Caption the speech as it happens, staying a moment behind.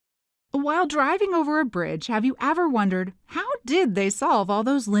While driving over a bridge, have you ever wondered, how did they solve all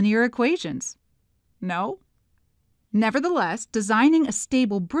those linear equations? No? Nevertheless, designing a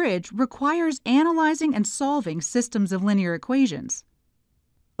stable bridge requires analyzing and solving systems of linear equations.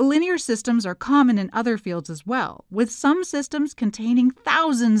 Linear systems are common in other fields as well, with some systems containing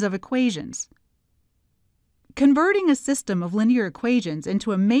thousands of equations. Converting a system of linear equations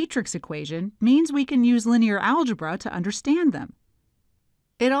into a matrix equation means we can use linear algebra to understand them.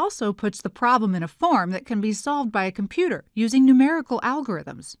 It also puts the problem in a form that can be solved by a computer using numerical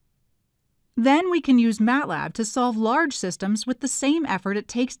algorithms. Then we can use MATLAB to solve large systems with the same effort it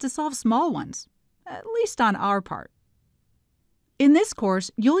takes to solve small ones, at least on our part. In this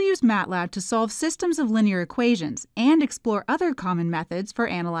course, you'll use MATLAB to solve systems of linear equations and explore other common methods for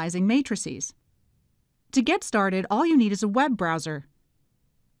analyzing matrices. To get started, all you need is a web browser.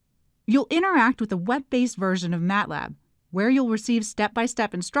 You'll interact with a web-based version of MATLAB, where you'll receive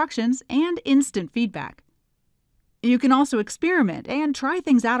step-by-step instructions and instant feedback. You can also experiment and try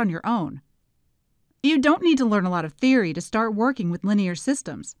things out on your own. You don't need to learn a lot of theory to start working with linear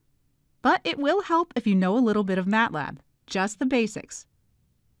systems, but it will help if you know a little bit of MATLAB, just the basics.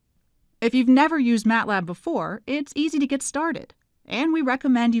 If you've never used MATLAB before, it's easy to get started, and we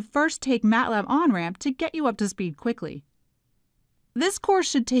recommend you first take MATLAB on-ramp to get you up to speed quickly. This course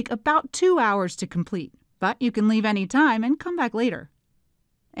should take about 2 hours to complete, but you can leave any time and come back later.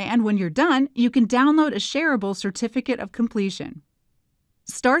 And when you're done, you can download a shareable certificate of completion.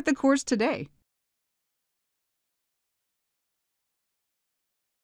 Start the course today.